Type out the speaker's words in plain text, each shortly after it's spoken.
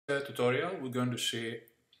tutorial, we're going to see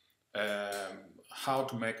how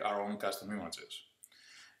to make our own custom images.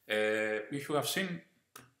 If you have seen,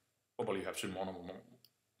 probably you have seen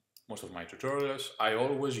most of my tutorials, I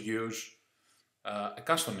always use a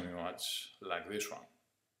custom image like this one.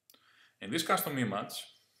 In this custom image,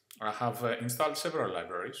 I have installed several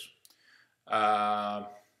libraries. I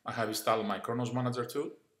have installed my Kronos Manager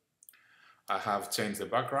tool. I have changed the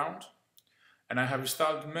background. And I have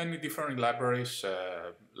installed many different libraries,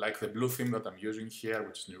 like the blue theme that I'm using here,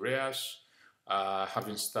 which is Nereas. I have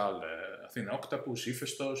installed Athena Octopus,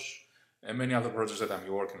 Iphistos, and many other projects that I'm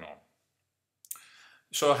working on.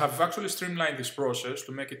 So I have actually streamlined this process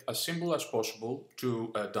to make it as simple as possible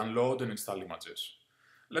to download and install images.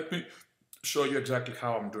 Let me show you exactly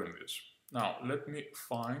how I'm doing this. Now, let me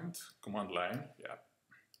find command line. Yeah.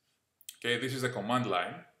 Okay, this is the command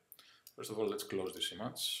line. First of all, let's close this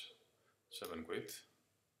image. 7 quit.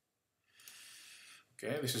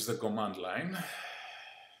 Okay, this is the command line.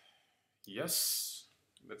 Yes,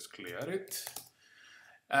 let's clear it.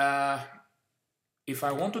 If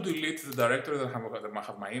I want to delete the directory that I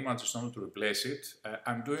have my images in order to replace it,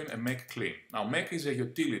 I'm doing a make clean. Now, make is a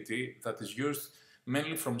utility that is used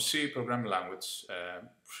mainly from C programming language,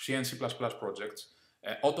 C and C++ projects,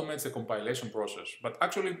 automates the compilation process. But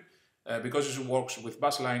actually, because it works with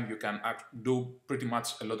Baseline, you can do pretty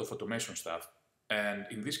much a lot of automation stuff. And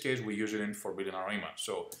in this case, we use it for building our image.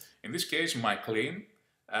 So in this case, my clean,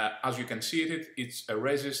 as you can see it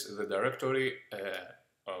erases the directory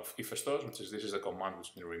of Iphistos, which is this is a command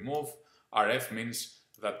which means remove. RF means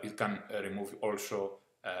that it can remove also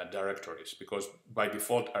directories, because by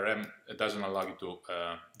default RM doesn't allow you to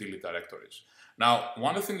delete directories. Now,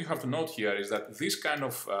 one of the things you have to note here is that this kind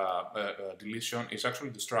of deletion is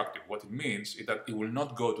actually destructive. What it means is that it will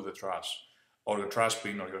not go to the trash, or the trash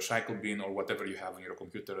bin, or your cycle bin, or whatever you have in your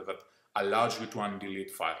computer that allows you to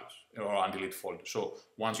undelete files or undelete folders. So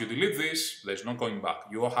once you delete this, there's no going back.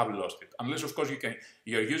 You have lost it, unless of course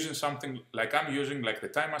you're using something like I'm using, like the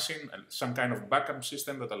Time Machine, and some kind of backup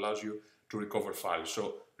system that allows you to recover files.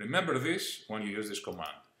 So remember this when you use this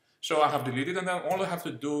command. So I have deleted, and then all I have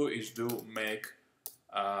to do is do make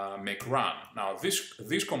run. Now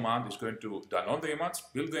this command is going to download the image,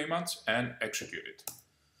 build the image, and execute it.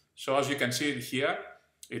 So as you can see it here,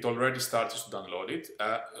 it already starts to download it.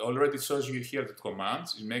 Already it shows you here the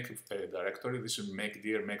commands. It makes a directory. This is make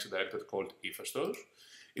dir makes a directory called Iphistos.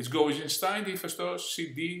 It goes inside Iphistos,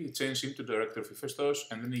 cd, it changes into directory of Iphistos,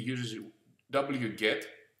 and then it uses wget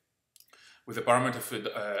with the parameter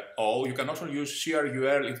O. You can also use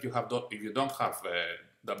crul if you don't have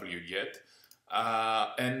wget,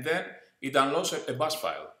 and then it downloads a bus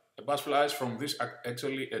file. A bus file is from this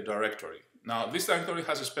actually a directory. Now this directory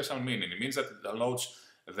has a special meaning. It means that it downloads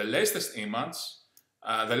the latest image,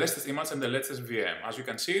 and the latest VM. As you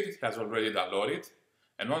can see, it has already downloaded.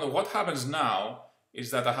 And what happens now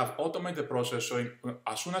is that I have automated the process, so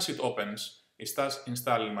as soon as it opens, it starts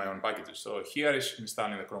installing my own packages. So here is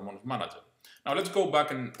installing the Kronos Manager. Now let's go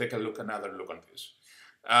back and take another look at this.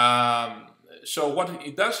 So what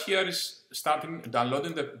it does here is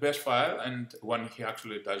downloading the best file, and when he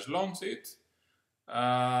actually does launch it,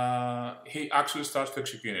 he actually starts to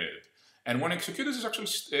execute it. And when executed, it actually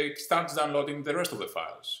starts downloading the rest of the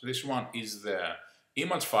files. This one is the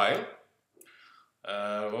image file.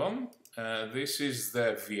 This is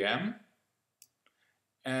the VM.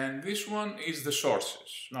 And this one is the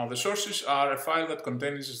sources. Now, the sources are a file that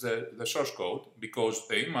contains the source code, because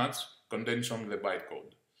the image contains only the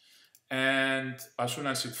bytecode. And as soon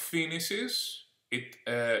as it finishes, it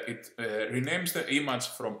renames the image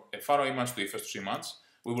from a Pharo image to Iphistos image.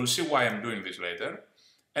 We will see why I'm doing this later.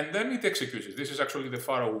 And then it executes it. This is actually the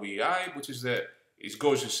Pharo UI, which is it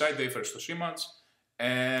goes inside the Iphistos image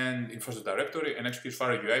and Iphistos directory and executes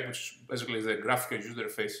Pharo UI, which basically is the graphical user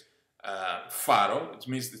interface Pharo. It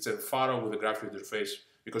means it's a Pharo with a graphical interface,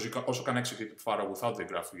 because you also can execute Pharo without the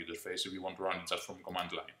graphical interface if you want to run it just from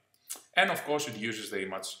command line. And of course, it uses the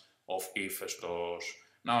image of Iphistos.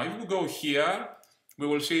 Now, if we go here, we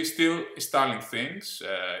will see still installing things.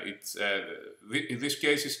 In this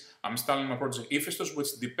case, I'm installing my project Iphistos,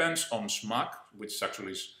 which depends on SMAC, which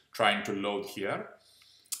actually is trying to load here.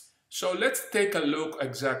 So let's take a look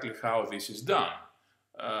exactly how this is done.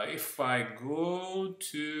 If I go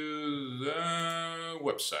to the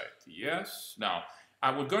website, yes. Now,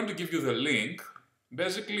 I'm going to give you the link.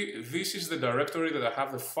 Basically, this is the directory that I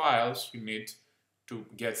have the files you need to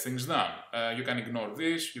get things done. You can ignore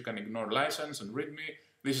this, you can ignore license and readme.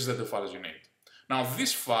 This is the files you need. Now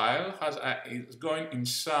this file is going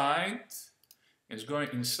inside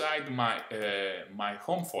my my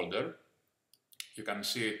home folder. You can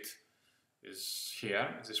see it is here,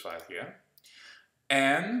 is this file here.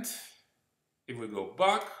 And if we go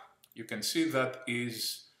back, you can see that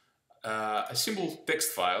is a simple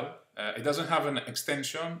text file. It doesn't have an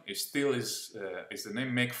extension. It still is the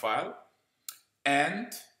name make file,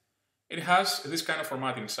 and it has this kind of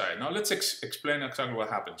format inside. Now let's explain exactly what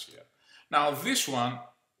happens here. Now this one,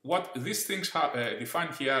 what these things have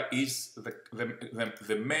defined here is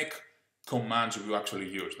the make commands we actually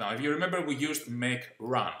use. Now if you remember, we used make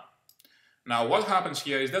run. Now what happens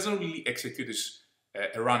here is it doesn't really execute this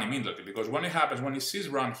run immediately, because when it happens, when it sees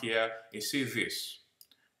run here, it sees this.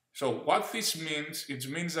 So what this means, it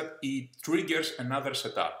means that it triggers another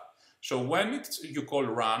setup. So when you call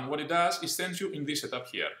run, what it does is sends you in this setup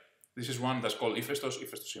here. This is one that's called ifestos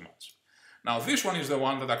image. Now this one is the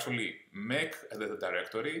one that actually make the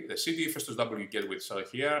directory, the cd ifestos wget with cell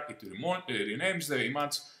here, it renames the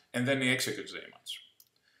image, and then it executes the image.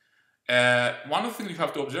 One of the things you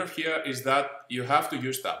have to observe here is that you have to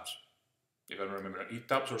use tabs. If I remember,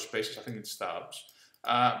 tabs or spaces, I think it's tabs.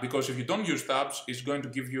 Because if you don't use tabs, it's going to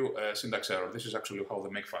give you a syntax error. This is actually how the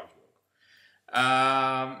make files work.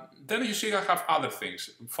 Then you see I have other things.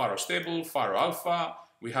 Pharo stable, Pharo alpha.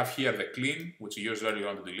 We have here the clean, which you use earlier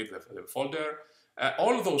on to delete the folder.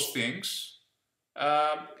 All of those things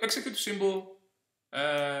execute simple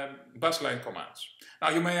bash line commands. Now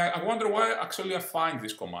you may wonder why actually I find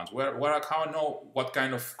these commands, how I know what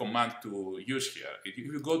kind of command to use here. If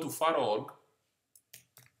you go to Pharo.org,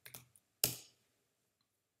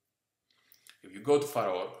 if you go to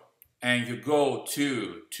Pharo.org and you go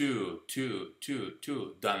to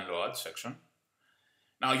download section,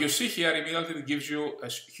 now you see here immediately it gives you a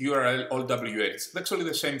URL all W8. It's actually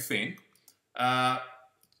the same thing.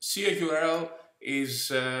 See a URL is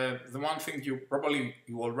the one thing you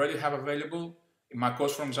already have available. In my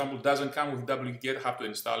course, for example, doesn't come with wget, have to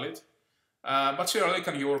install it. But CRL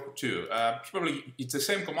can work too. Probably it's the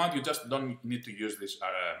same command, you just don't need to use this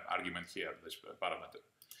argument here, this parameter.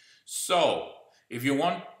 So, if you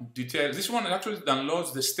want details, this one actually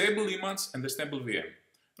downloads the stable image and the stable VM.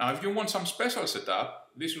 Now, if you want some special setup,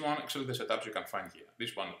 this is one actually the setups you can find here.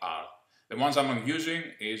 This one are. The ones I'm using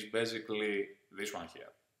is basically this one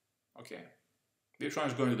here. Okay. This one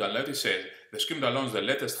is going to download. It says the script downloads the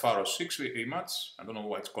latest Pharo 6 image. I don't know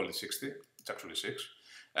why it's called 60. It's actually 6.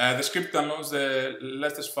 The script downloads the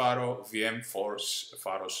latest Pharo VM for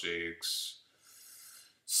Pharo 6.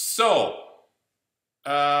 So,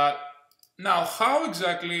 now how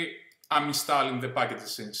exactly I'm installing the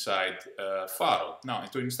packages inside Pharo? Now,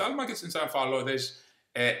 to install packages inside Pharo, there's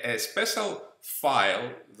a special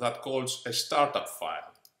file that calls a startup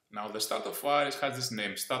file. Now, the startup file has this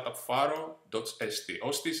name, startuppharo.st.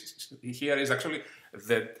 Here is actually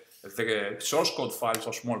the source code files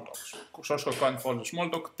of Smalltalks. Source code files of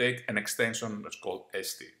Smalltalk take an extension that's called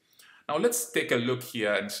st. Now, let's take a look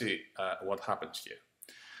here and see what happens here.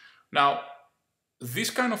 Now, this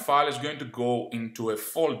kind of file is going to go into a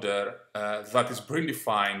folder that is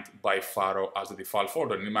predefined by Pharo as the default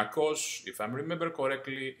folder. In my course, if I remember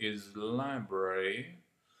correctly, is library.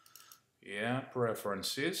 Yeah,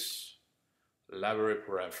 preferences, library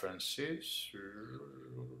preferences,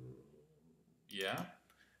 yeah,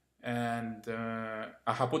 and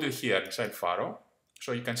I have put it here inside Pharo,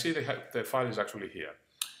 so you can see the file is actually here.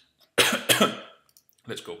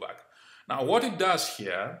 Let's go back. Now what it does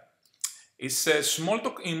here is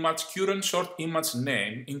Smalltalk image current short image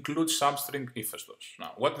name includes substring ifestos.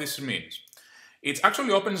 Now what this means, it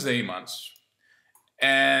actually opens the image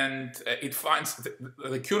and it finds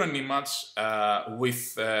the current image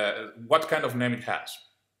with what kind of name it has.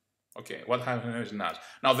 Okay, what kind of name it has.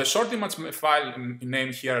 Now, the short image file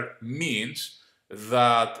name here means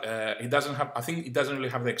that it doesn't have, I think it doesn't really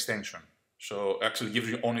have the extension. So it actually gives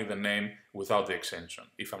you only the name without the extension,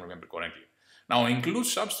 if I remember correctly. Now, include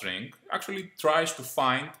substring actually tries to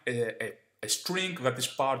find a string that is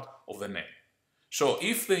part of the name. So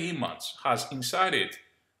if the image has inside it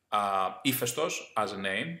ifestos as a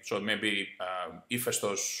name, so maybe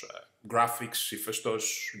ifestos graphics,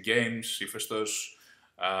 ifestos games, ifestos,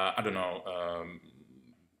 I don't know,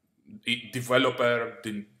 developer,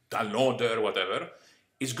 downloader, whatever,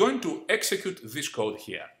 is going to execute this code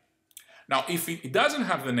here. Now, if it doesn't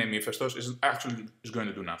have the name ifestos, it actually is going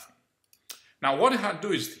to do nothing. Now, what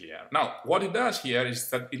it does here is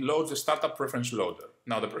that it loads the startup preference loader.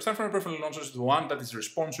 Now, the startup preference loader is the one that is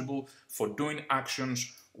responsible for doing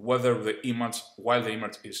actions while the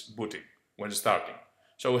image is booting, when starting.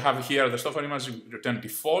 So we have here the software image return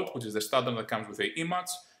default, which is the starter that comes with the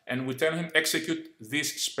image, and we tell him execute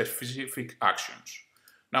these specific actions.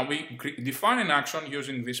 Now we define an action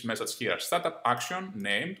using this message here, startup action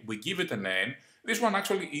named, we give it a name, This one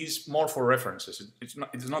actually is more for references. It's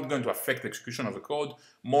not going to affect the execution of the code.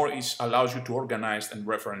 More is allows you to organize and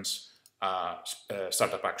reference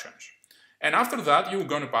startup actions. And after that, you're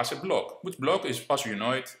going to pass a block, which block is, as you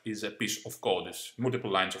know it, is a piece of code. It's multiple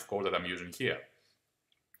lines of code that I'm using here.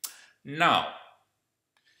 Now,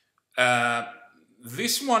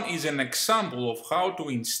 this one is an example of how to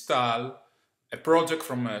install a project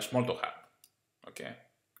from a Smalltalk Hub. Okay,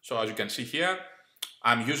 so as you can see here,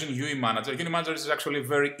 I'm using UI Manager. UI Manager is actually a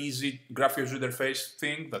very easy graphical user interface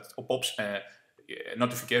thing that pops a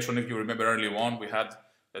notification. If you remember earlier on, we had,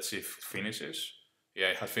 let's see if it finishes. Yeah,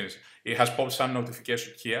 it has finished. It has popped some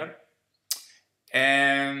notification here.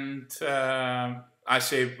 And I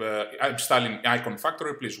say, I'm installing Icon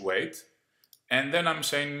Factory, please wait. And then I'm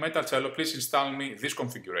saying, Metacello, please install me this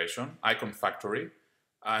configuration, Icon Factory.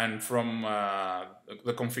 And from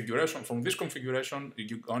the configuration, from this configuration,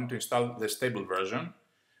 you're going to install the stable version.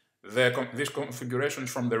 This configuration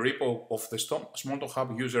is from the repo of the Smalltalk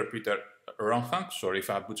Hub user Peter Ronhank, sorry if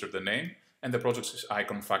I butchered the name, and the project is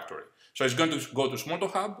Icon Factory. So it's going to go to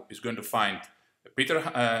Smalltalk Hub, it's going to find Peter,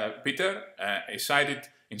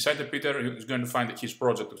 inside the Peter, it's going to find his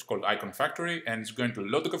project, it's called Icon Factory, and it's going to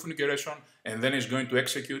load the configuration, and then it's going to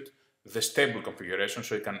execute the stable configuration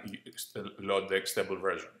so you can load the stable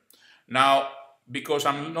version. Now, because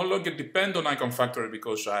I'm no longer dependent on Icon Factory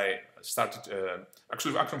because I started,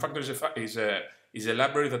 actually Icon Factory is a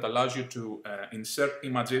library that allows you to insert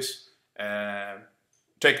images,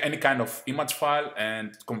 take any kind of image file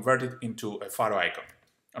and convert it into a Pharo icon.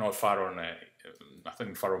 Or Pharo, I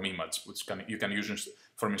think Pharo image, which you can use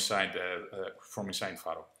from inside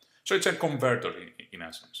Pharo. So it's a converter in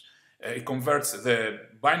essence. It converts the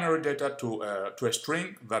binary data to a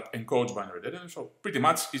string that encodes binary data. So pretty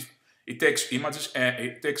much it takes images,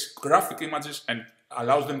 it takes graphic images and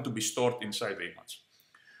allows them to be stored inside the image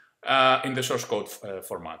in the source code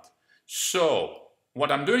format. So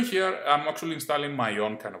what I'm doing here, I'm actually installing my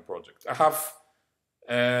own kind of project. I have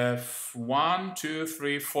 1, 2,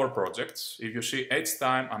 3, 4 projects. If you see each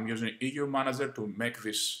time I'm using EU Manager to make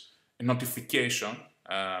this notification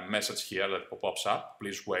message here that pops up,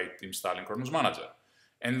 please wait, installing Kronos Manager.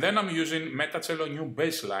 And then I'm using Metacello new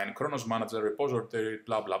baseline, Kronos Manager, repository,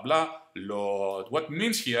 blah, blah, blah, load. What it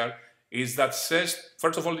means here is that says,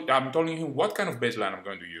 first of all, I'm telling him what kind of baseline I'm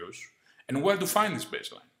going to use and where to find this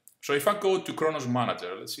baseline. So if I go to Kronos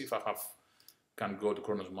Manager, let's see if I can go to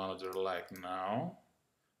Kronos Manager like now.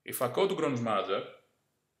 If I go to Kronos Manager,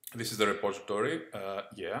 this is the repository,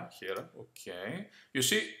 yeah, here, okay. You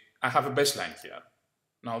see, I have a baseline here.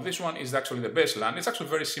 Now this one is actually the baseline. It's actually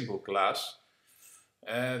a very simple class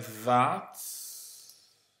that,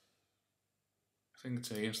 I think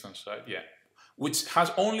it's an instance side, yeah, which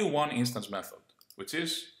has only one instance method, which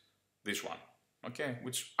is this one, okay,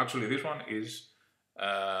 which actually this one is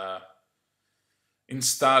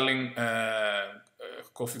installing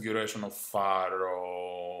configuration of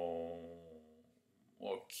Pharo,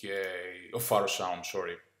 okay, of Pharo sound,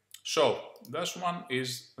 sorry. So this one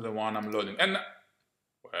is the one I'm loading, and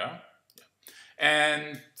well, yeah.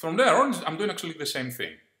 And from there on, I'm doing actually the same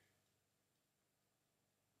thing.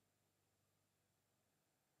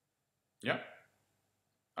 Yeah,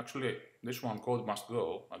 actually, this one code must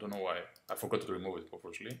go. I don't know why. I forgot to remove it,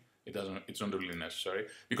 obviously. It doesn't. It's not really necessary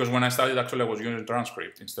because when I started, actually, I was using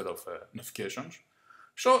transcript instead of notifications.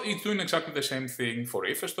 So it's doing exactly the same thing for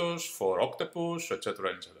Iphesos, for Octopus,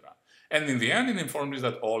 etc., etc. And in the end, it informs me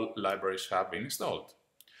that all libraries have been installed.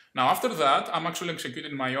 Now, after that, I'm actually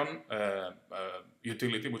executing my own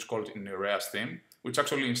utility, which is called Nereus theme, which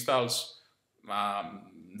actually installs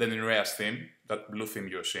the Nereus theme, that blue theme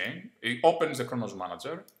you're seeing. It opens the Kronos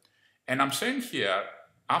Manager, and I'm saying here,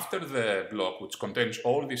 after the block, which contains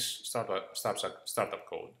all this startup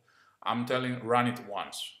code, I'm telling run it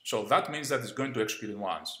once. So that means that it's going to execute it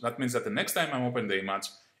once. That means that the next time I open the image,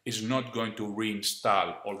 it's not going to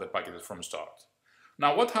reinstall all the packages from start.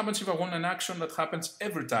 Now, what happens if I want an action that happens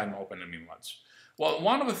every time I open an image? Well,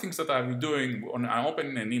 one of the things that I'm doing when I'm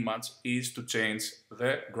opening an image is to change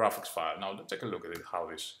the graphics file. Now, let's take a look at it, how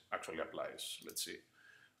this actually applies. Let's see.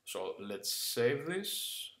 So let's save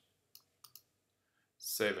this.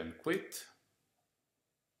 Save and quit.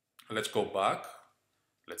 Let's go back.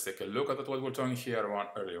 Let's take a look at what we're doing here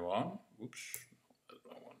earlier on. Oops, I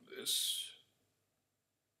don't want this.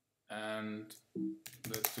 And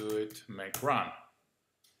let's do it, make run.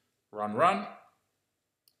 Run,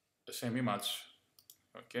 the same image.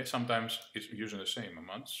 Okay, sometimes it's using the same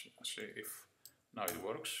image. Let's see if now it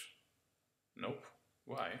works. Nope,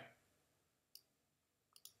 why?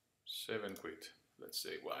 Save and quit, let's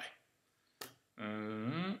say why.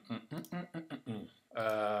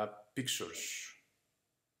 Pictures.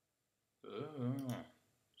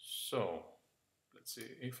 So let's see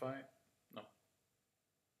if I no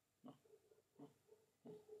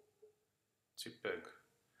JPEG.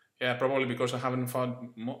 Yeah, probably because I haven't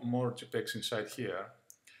found more JPEGs inside here.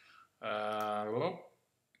 Well,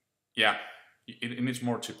 yeah, it needs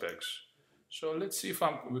more JPEGs. So let's see if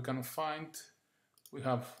we can find. We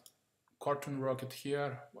have Cartoon Rocket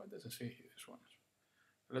here. Why does it say this one?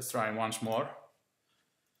 Let's try once more.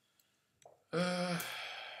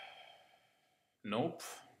 Nope.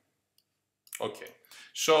 Okay.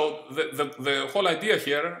 So the whole idea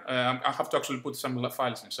here, I have to actually put some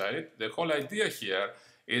files inside it. The whole idea here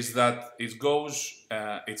is that it goes,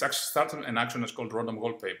 it's actually starting an action that's called random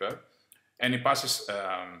wallpaper, and it passes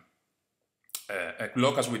a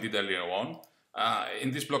block as we did earlier on.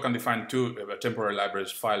 In this block, I define two temporary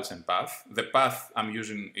libraries, files and path. The path I'm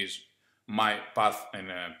using is my path in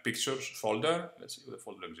a pictures folder. Let's see if the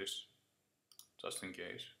folder exists, just in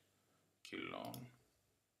case. Kilon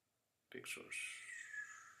pictures.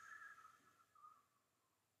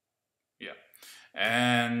 Yeah,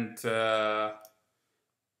 and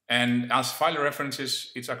as file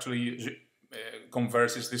references, it's actually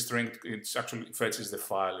converts this string. It actually fetches the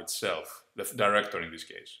file itself, the directory in this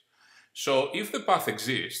case. So if the path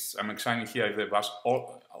exists, I'm assigning here if the path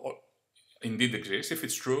indeed exists. If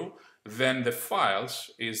it's true, then the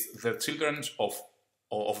files is the children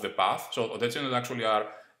of the path. So the children actually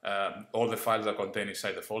are all the files that contain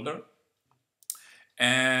inside the folder.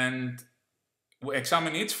 And we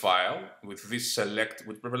examine each file with this select,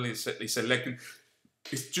 which probably is selecting,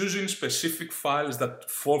 is choosing specific files that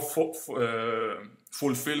fulfill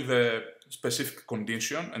the specific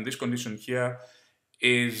condition. And this condition here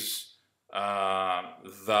is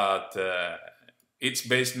that its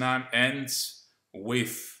baseline ends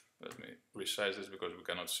with, let me resize this because we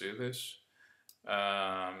cannot see this.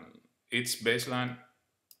 Its baseline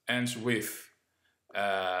ends with, come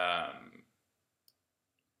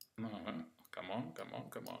on,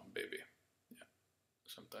 baby. Yeah,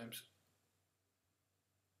 sometimes.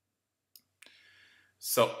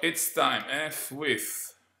 So it's time F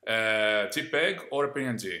with JPEG or a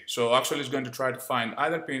PNG. So actually it's going to try to find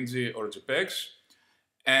either PNG or JPEGs.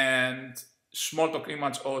 And Smalltalk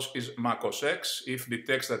image OS is macOS X. If it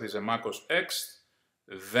detects that is a macOS X,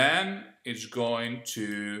 then it's going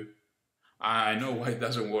to, I know why it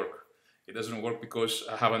doesn't work. It doesn't work because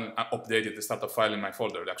I haven't updated the startup file in my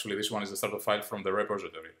folder. Actually, this one is the startup file from the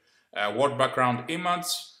repository. Word background image.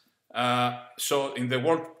 So in the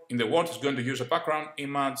Word, it's going to use a background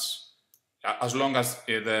image as long as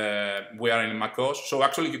we are in macOS. So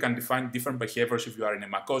actually, you can define different behaviors if you are in a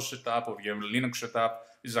macOS setup or you're in a Linux setup.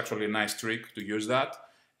 This is actually a nice trick to use that.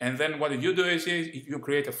 And then what you do is you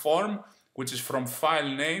create a form which is from file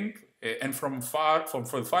name, and from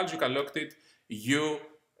the files you collected, you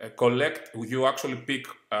you actually pick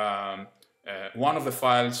one of the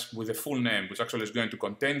files with a full name, which actually is going to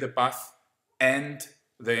contain the path and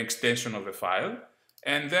the extension of the file.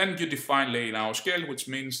 And then you define laynow scale, which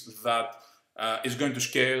means that it's going to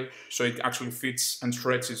scale so it actually fits and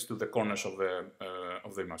stretches to the corners of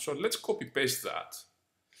the image. So let's copy paste that.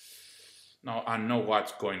 Now I know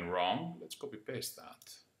what's going wrong. Let's copy paste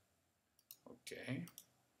that. Okay.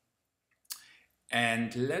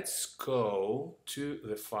 And let's go to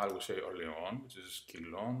the file we saw earlier on, which is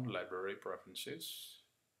Kilon library preferences.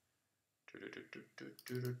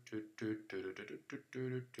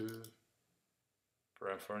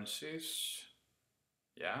 Preferences.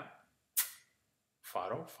 Yeah.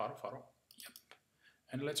 Pharo. Yep.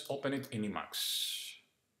 And let's open it in Emacs.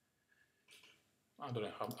 I don't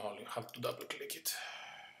have, I only have to double click it.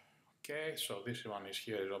 Okay, so this one is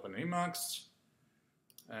here, is open in Emacs.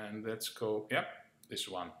 And let's go, yep, this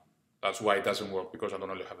one. That's why it doesn't work, because I don't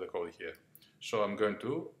only have the code here. So I'm going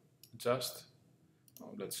to just,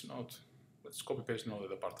 let's copy paste now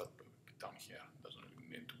the part that down here. Doesn't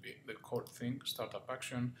really need to be the core thing. Startup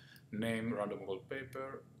action, name, random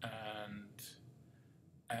wallpaper,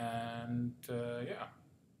 and yeah.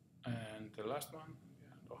 And the last one,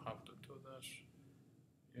 yeah, I don't have to do this.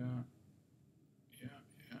 Yeah.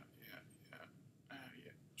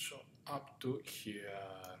 So up to here.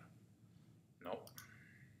 No.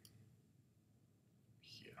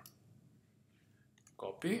 Here.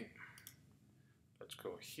 Copy. Let's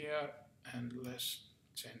go here and let's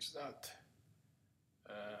change that.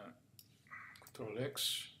 Control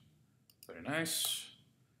X. Very nice.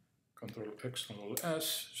 Control X, Control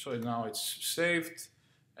S. So now it's saved.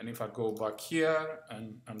 And if I go back here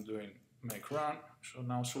and I'm doing make run, so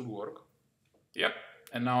now it should work. Yep.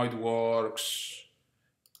 And now it works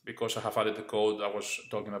because I have added the code I was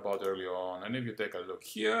talking about earlier on. And if you take a look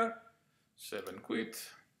here, save and quit,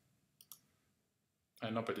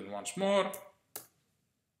 and open it once more,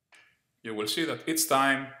 you will see that each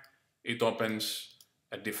time it opens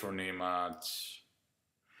a different image.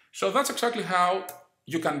 So that's exactly how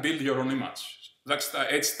you can build your own image. That's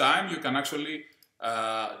each time you can actually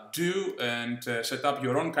do and set up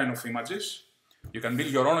your own kind of images. You can build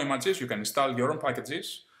your own images, you can install your own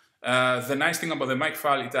packages. The nice thing about the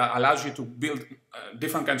Makefile, it allows you to build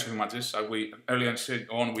different kinds of images. We earlier said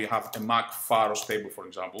we have a Mac Pharo stable, for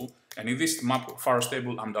example. And in this Mac Pharo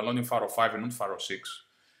stable, I'm downloading Pharo 5 and not Pharo 6.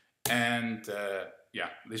 And yeah,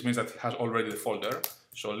 this means that it has already the folder.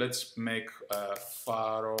 So let's make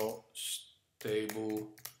Pharo stable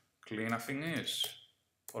clean, I think is,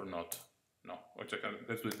 or not. No, let's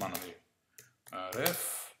do it manually.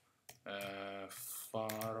 Ref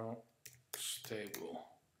Pharo stable.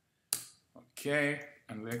 Okay,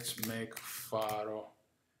 and let's make Pharo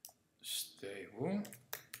stable.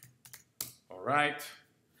 All right,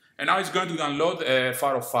 and now it's going to download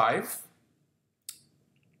Pharo 5.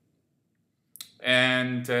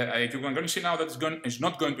 And you're going to see now that it's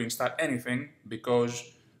not going to install anything because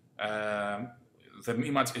the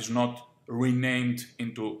image is not renamed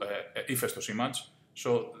into Ipheastos image.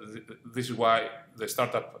 So this is why the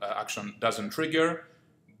startup action doesn't trigger,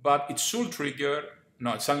 but it should trigger.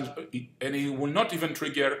 No, and it will not even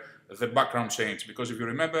trigger the background change, because if you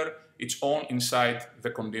remember, it's all inside the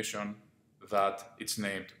condition that it's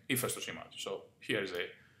named Ipheastos image. So here's a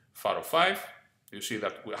Pharo 5. You see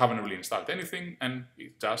that we haven't really installed anything, and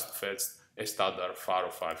it just fetched a standard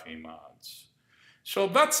Pharo 5 image. So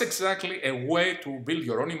that's exactly a way to build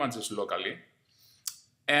your own images locally.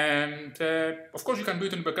 And of course, you can do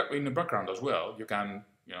it in the background as well. You can,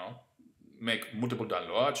 make multiple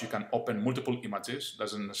downloads. You can open multiple images.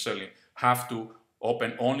 Doesn't necessarily have to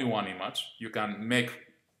open only one image. You can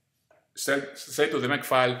say to the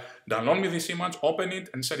Makefile, download me this image, open it,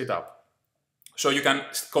 and set it up. So you can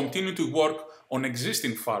continue to work on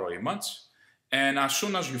existing Pharo image, and as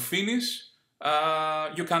soon as you finish,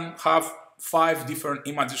 you can have 5 different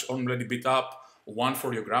images already built up. One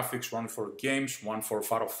for your graphics, one for games, one for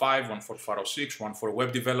Pharo 5, one for Pharo 6, one for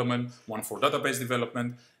web development, one for database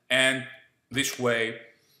development, and this way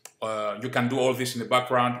you can do all this in the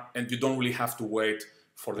background, and you don't really have to wait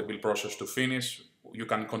for the build process to finish. You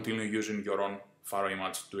can continue using your own Pharo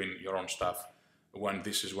image, doing your own stuff when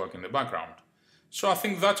this is working in the background. So I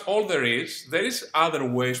think that's all there is. There is other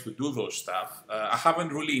ways to do those stuff. I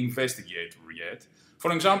haven't really investigated yet.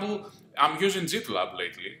 For example, I'm using GitLab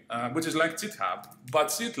lately, which is like GitHub, but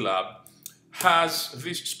GitLab has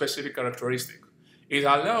this specific characteristic. It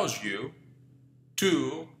allows you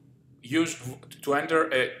to enter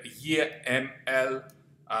a YAML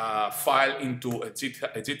file into a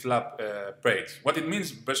GitLab page. What it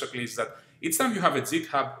means basically is that each time you have a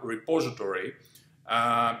GitHub repository,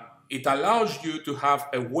 it allows you to have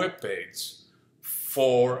a web page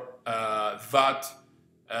for that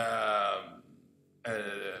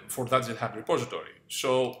GitHub repository.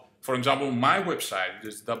 So, for example, my website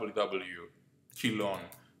is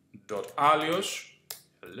www.kilon.alios,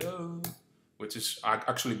 which is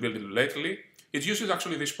actually built lately. It uses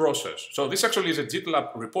actually this process. So this actually is a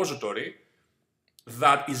GitLab repository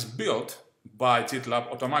that is built by GitLab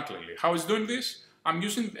automatically. How is doing this? I'm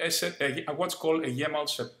using what's called a YAML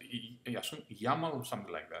or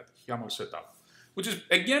something like that, YAML setup, which is,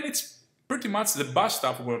 again, it's pretty much the bus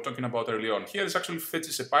stuff we were talking about earlier on. Here it actually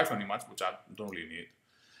fetches a Python image, which I don't really need.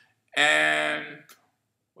 And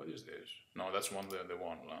what is this? No, that's the one.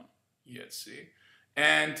 Let's see.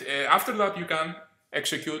 And after that, you can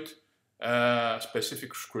execute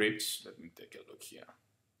specific scripts. Let me take a look here.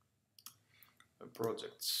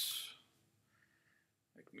 Projects.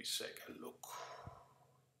 Let me take a look.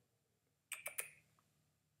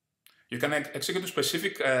 You can execute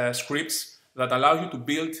specific scripts that allow you to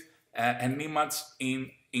build an image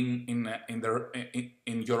in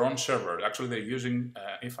your own server. Actually, they're using,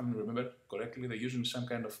 if I remember correctly, they're using some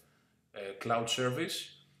kind of cloud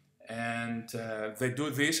service, and they do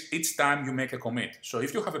this each time you make a commit. So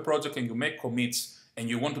if you have a project and you make commits and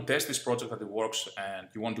you want to test this project that it works and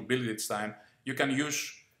you want to build it each time, you can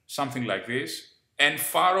use something like this. And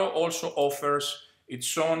Pharo also offers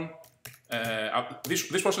its own. This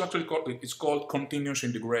process actually it's called continuous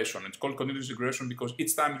integration. It's called continuous integration because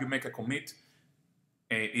each time you make a commit,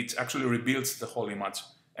 it actually rebuilds the whole image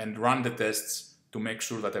and run the tests to make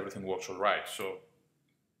sure that everything works all right. So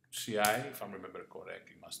CI, if I remember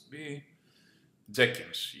correctly, must be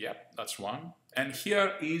Jenkins. Yep, that's one. And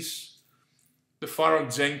here is the Pharo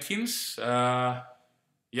Jenkins. Yeah,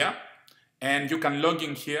 And you can log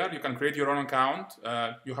in here, you can create your own account.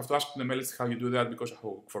 You have to ask the mail list how you do that because I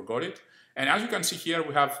forgot it. And as you can see here,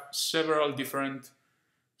 we have several different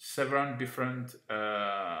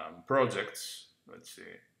projects. Let's see,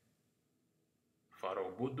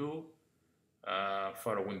 Pharo Voodoo,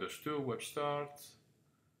 Pharo Windows 2, Web Start.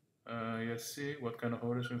 Let's see what kind of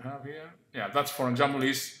orders we have here. Yeah, that's, for example,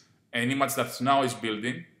 is an image that now is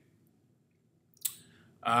building.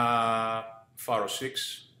 Pharo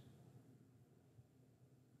 6.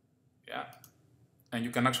 Yeah, and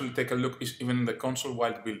you can actually take a look even in the console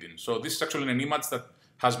while building. So this is actually an image that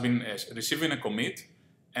has been receiving a commit,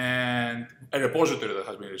 and a repository that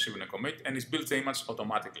has been receiving a commit, and it builds the image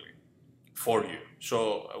automatically for you.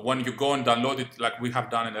 So when you go and download it, like we have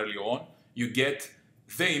done it earlier on, you get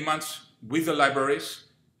the image with the libraries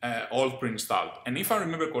all pre-installed. And if I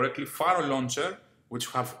remember correctly, Pharo Launcher, which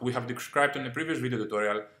we have described in the previous video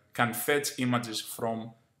tutorial, can fetch images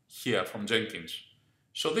from here, from Jenkins.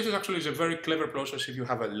 So this is actually a very clever process if you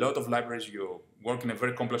have a lot of libraries, you work in a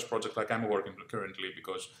very complex project like I'm working currently,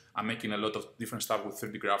 because I'm making a lot of different stuff with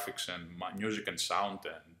 3D graphics and music and sound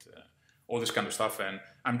and all this kind of stuff. And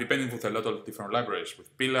I'm depending with a lot of different libraries.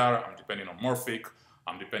 With Pillar, I'm depending on Morphic,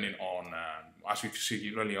 I'm depending on, as you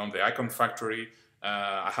see really on the Icon Factory.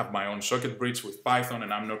 I have my own socket bridge with Python,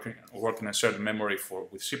 and I'm working a shared memory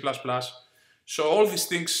with C++. So all these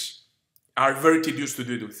things are very tedious to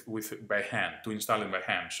do with by hand, to install it by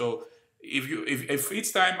hand. So if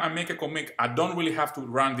each time I make a commit, I don't really have to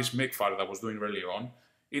run this makefile that I was doing earlier on.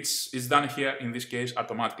 It's done here in this case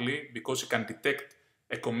automatically, because it can detect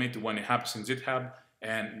a commit when it happens in GitHub,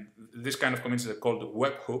 and this kind of commits are called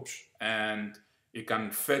webhooks, and it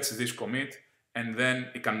can fetch this commit, and then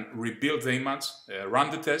it can rebuild the image, run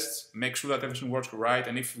the tests, make sure that everything works right,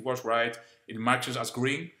 and if it works right, it marks as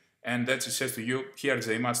green, and then it says to you, here's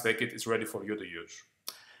the image, take it, it's ready for you to use.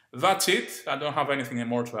 That's it. I don't have anything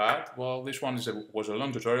more to add. Well, this one was a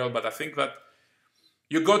long tutorial, but I think that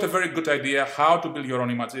you got a very good idea how to build your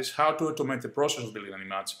own images, how to automate the process of building an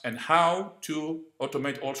image, and how to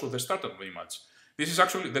automate also the startup of the image. This is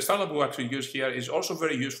actually, the startup we actually use here is also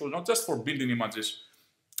very useful, not just for building images,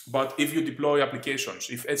 but if you deploy applications.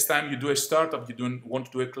 If each time you do a startup, you want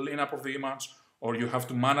to do a cleanup of the image, or you have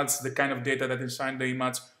to manage the kind of data that is inside the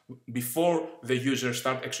image before the user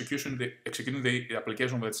starts executing the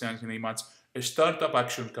application that's inside the image, a startup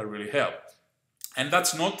action can really help. And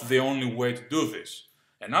that's not the only way to do this.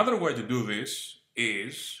 Another way to do this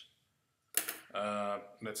is,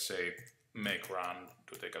 let's say, make run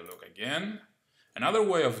to take a look again. Another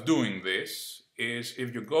way of doing this is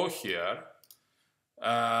if you go here,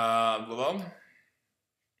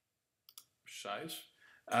 size,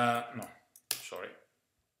 no, sorry.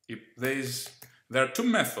 There are two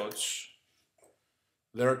methods.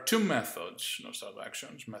 No startup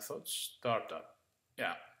actions, methods, startup.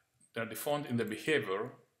 Yeah, they're defined in the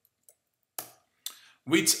behavior,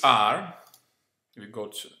 which are, we go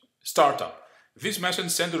to startup. This message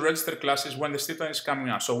sent to register classes when the system is coming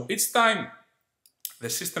up. So each time the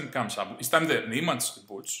system comes up, each time the image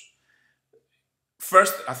boots,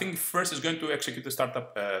 I think first is going to execute the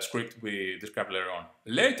startup script we described later on.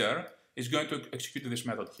 Later, it's going to execute this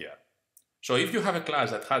method here. So if you have a class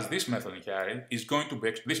that has this method in here,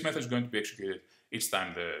 this method is going to be executed each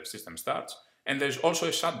time the system starts. And there's also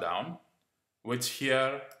a shutdown, which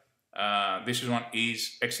here, this one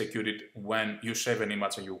is executed when you save an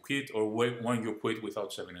image and you quit, or when you quit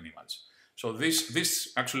without saving an image. So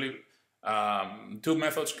this actually, two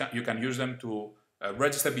methods, you can use them to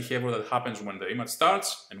register behavior that happens when the image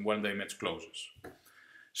starts and when the image closes.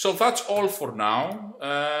 So that's all for now.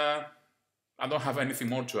 I don't have anything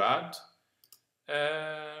more to add.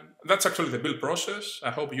 That's actually the build process.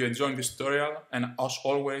 I hope you enjoyed this tutorial, and as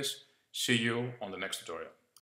always, see you on the next tutorial.